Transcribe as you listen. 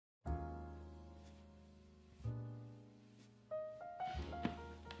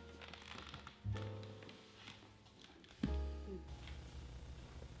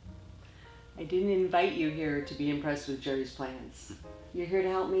I didn't invite you here to be impressed with Jerry's plans. You're here to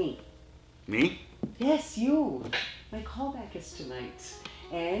help me. Me? Yes, you. My callback is tonight,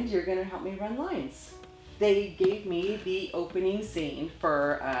 and you're gonna help me run lines. They gave me the opening scene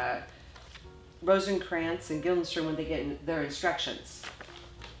for Rosencrantz and Guildenstern when they get their instructions.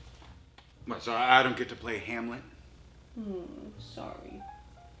 What, so I don't get to play Hamlet? Sorry.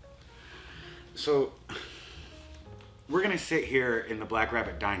 So, we're gonna sit here in the Black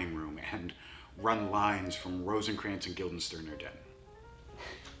Rabbit dining room and run lines from Rosencrantz and Guildenstern are dead.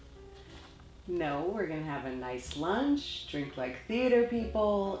 No, we're gonna have a nice lunch, drink like theater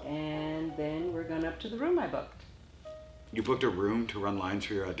people, and then we're going up to the room I booked. You booked a room to run lines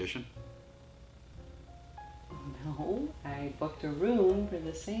for your audition? No, I booked a room for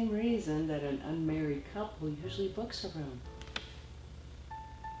the same reason that an unmarried couple usually books a room.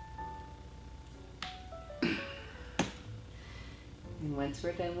 And once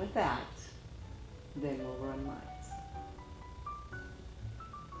we're done with that, then we'll run lines.